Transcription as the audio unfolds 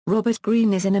Robert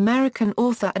Greene is an American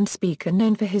author and speaker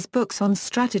known for his books on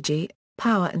strategy,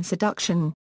 power and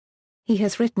seduction. He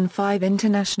has written 5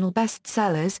 international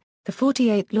bestsellers: The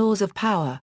 48 Laws of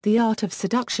Power, The Art of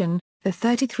Seduction, The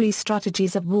 33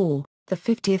 Strategies of War, The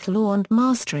 50th Law and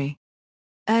Mastery.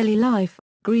 Early life: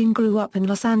 Greene grew up in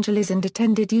Los Angeles and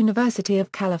attended University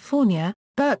of California,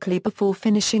 Berkeley before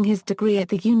finishing his degree at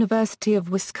the University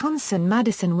of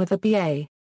Wisconsin-Madison with a B.A.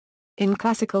 in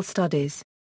classical studies.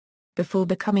 Before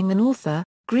becoming an author,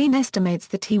 Greene estimates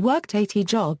that he worked 80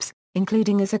 jobs,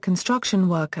 including as a construction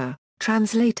worker,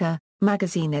 translator,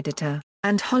 magazine editor,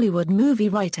 and Hollywood movie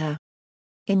writer.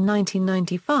 In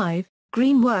 1995,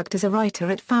 Greene worked as a writer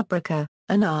at Fabrica,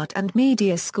 an art and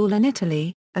media school in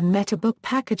Italy, and met a book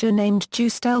packager named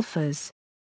Giusto Elfers.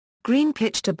 Greene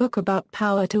pitched a book about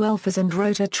power to Elfers and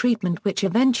wrote a treatment which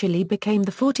eventually became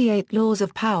The 48 Laws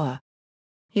of Power.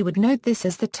 He would note this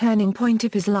as the turning point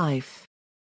of his life.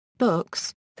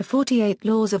 Books: The 48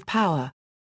 Laws of Power.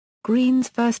 Greene's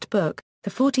first book, The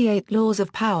 48 Laws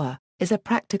of Power, is a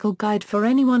practical guide for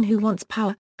anyone who wants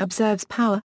power, observes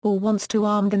power, or wants to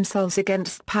arm themselves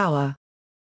against power.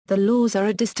 The laws are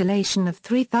a distillation of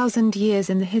 3,000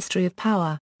 years in the history of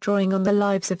power, drawing on the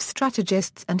lives of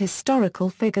strategists and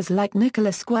historical figures like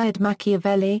Nicholas II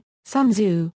Machiavelli, Sun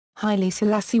Tzu, Haile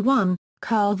Selassie I,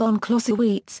 Karl von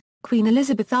Clausewitz, Queen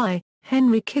Elizabeth I,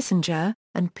 Henry Kissinger,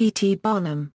 and P.T.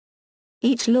 Barnum.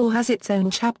 Each law has its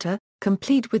own chapter,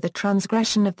 complete with the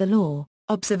transgression of the law,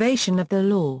 observation of the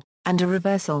law, and a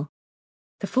reversal.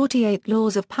 The 48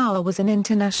 Laws of Power was an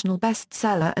international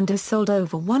bestseller and has sold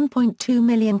over 1.2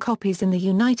 million copies in the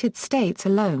United States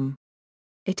alone.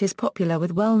 It is popular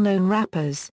with well-known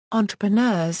rappers,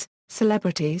 entrepreneurs,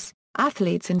 celebrities,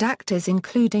 athletes and actors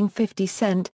including 50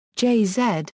 Cent,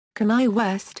 Jay-Z, Kanye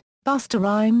West, Busta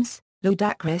Rhymes,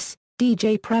 Ludacris,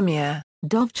 DJ Premier,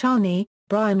 Dov Charney,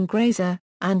 Brian Grazer,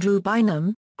 Andrew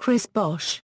Bynum, Chris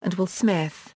Bosh, and Will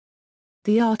Smith.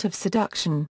 The Art of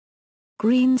Seduction.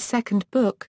 Greene's second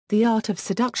book, The Art of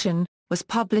Seduction, was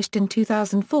published in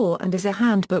 2004 and is a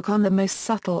handbook on the most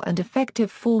subtle and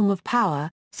effective form of power,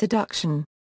 seduction.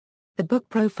 The book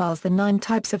profiles the 9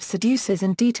 types of seducers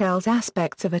and details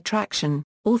aspects of attraction,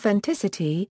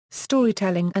 authenticity,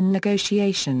 storytelling and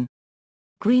negotiation.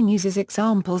 Greene uses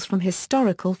examples from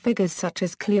historical figures such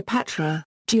as Cleopatra,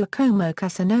 Giacomo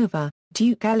Casanova,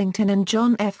 Duke Ellington and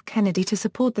John F. Kennedy to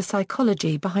support the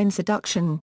psychology behind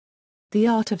seduction. The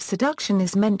Art of Seduction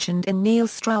is mentioned in Neil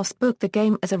Strauss' book The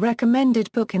Game as a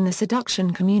recommended book in the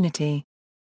seduction community.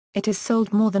 It has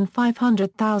sold more than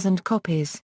 500,000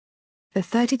 copies. The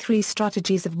 33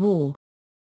 Strategies of War.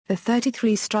 The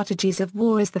 33 Strategies of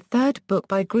War is the third book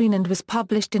by Greene and was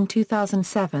published in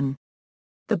 2007.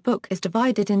 The book is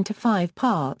divided into 5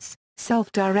 parts: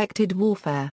 self-directed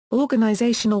warfare,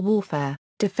 organizational warfare,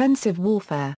 defensive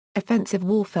warfare, offensive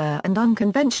warfare and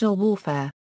unconventional warfare.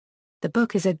 The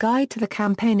book is a guide to the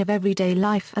campaign of everyday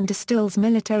life and distills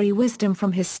military wisdom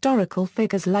from historical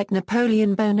figures like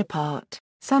Napoleon Bonaparte,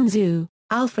 Sun Tzu,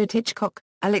 Alfred Hitchcock,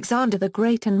 Alexander the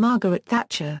Great and Margaret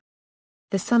Thatcher.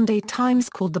 The Sunday Times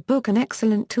called the book an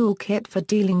excellent toolkit for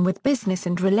dealing with business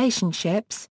and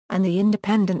relationships, and The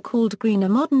Independent called Greene a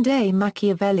modern-day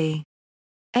Machiavelli.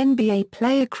 NBA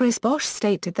player Chris Bosh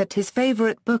stated that his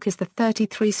favorite book is The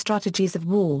 33 Strategies of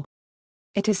War.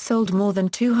 It has sold more than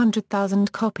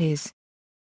 200,000 copies.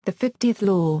 The 50th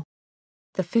Law.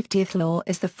 The 50th Law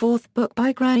is the 4th book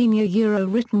by Greene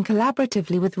written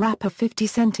collaboratively with rapper 50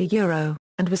 Cent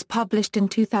and was published in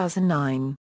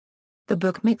 2009. The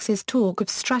book mixes talk of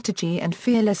strategy and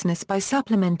fearlessness by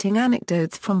supplementing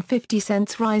anecdotes from 50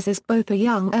 Cent's rise as both a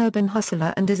young urban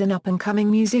hustler and as an up-and-coming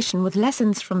musician with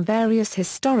lessons from various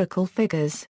historical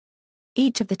figures.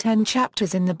 Each of the 10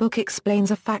 chapters in the book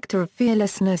explains a factor of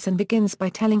fearlessness and begins by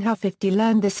telling how 50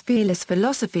 learned this fearless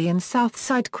philosophy in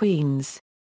Southside Queens.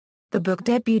 The book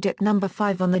debuted at number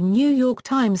 5 on the New York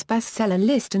Times bestseller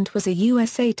list and was a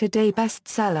USA Today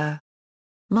bestseller.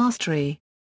 Mastery.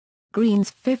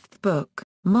 Greene's 5th book,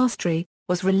 Mastery,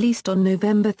 was released on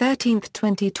November 13,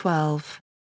 2012.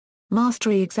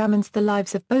 Mastery examines the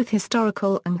lives of both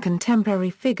historical and contemporary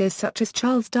figures such as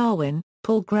Charles Darwin,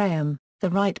 Paul Graham, the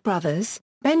Wright brothers,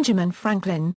 Benjamin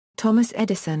Franklin, Thomas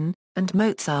Edison, and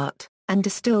Mozart, and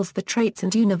distills the traits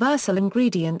and universal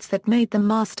ingredients that made them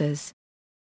masters.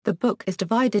 The book is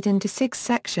divided into 6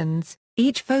 sections,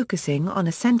 each focusing on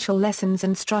essential lessons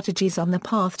and strategies on the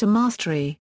path to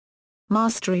mastery.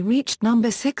 Mastery reached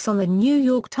number 6 on the New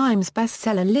York Times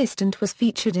bestseller list and was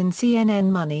featured in CNN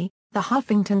Money, The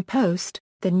Huffington Post,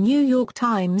 The New York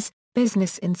Times,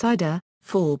 Business Insider,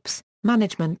 Forbes,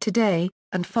 Management Today,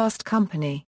 and Fast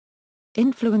Company.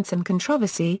 Influence and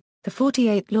controversy. The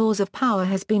 48 Laws of Power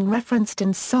has been referenced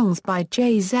in songs by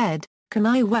Jay-Z,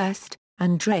 Kanye West,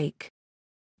 and Drake.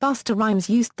 Busta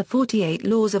Rhymes used the 48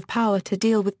 Laws of Power to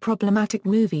deal with problematic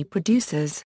movie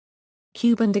producers.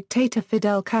 Cuban dictator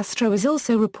Fidel Castro is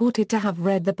also reported to have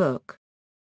read the book.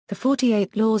 The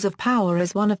 48 Laws of Power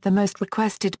is one of the most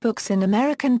requested books in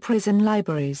American prison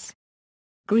libraries.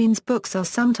 Greene's books are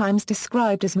sometimes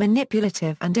described as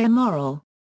manipulative and immoral.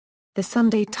 The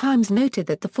Sunday Times noted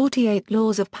that the 48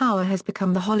 Laws of Power has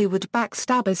become the Hollywood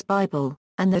backstabber's Bible,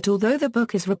 and that although the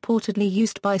book is reportedly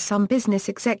used by some business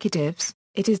executives,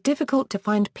 it is difficult to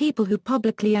find people who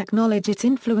publicly acknowledge its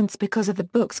influence because of the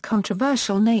book's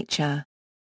controversial nature.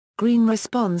 Greene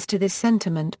responds to this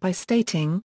sentiment by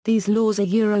stating, "These laws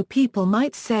people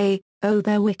might say, oh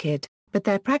they're wicked, but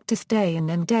they're practiced day in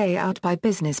and day out by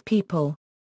business people.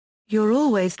 You're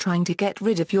always trying to get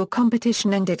rid of your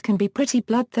competition and it can be pretty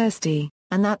bloodthirsty,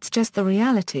 and that's just the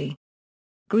reality."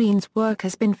 Greene's work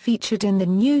has been featured in the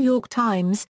New York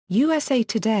Times, USA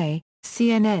Today,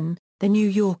 CNN, The New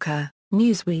Yorker,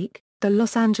 Newsweek, The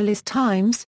Los Angeles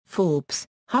Times, Forbes,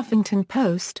 Huffington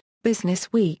Post,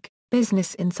 Business Week,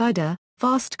 Business Insider,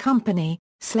 Fast Company,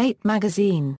 Slate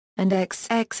Magazine, and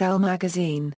XXL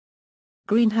Magazine.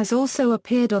 Greene has also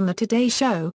appeared on The Today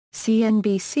Show,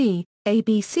 CNBC,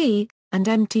 ABC, and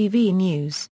MTV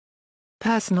News.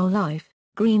 Personal life: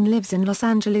 Greene lives in Los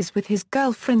Angeles with his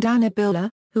girlfriend Anna Biller,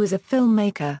 who is a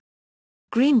filmmaker.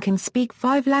 Greene can speak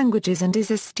 5 languages and is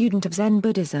a student of Zen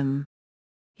Buddhism.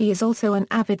 He is also an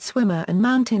avid swimmer and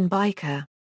mountain biker.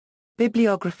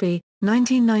 Bibliography: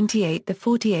 1998 The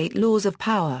 48 Laws of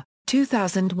Power,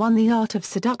 2001 The Art of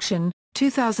Seduction,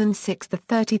 2006 The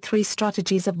 33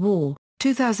 Strategies of War,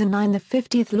 2009 The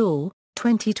 50th Law,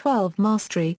 2012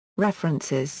 Mastery.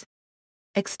 References.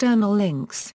 External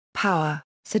links: Power,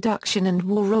 Seduction and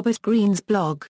War. Robert Greene's blog.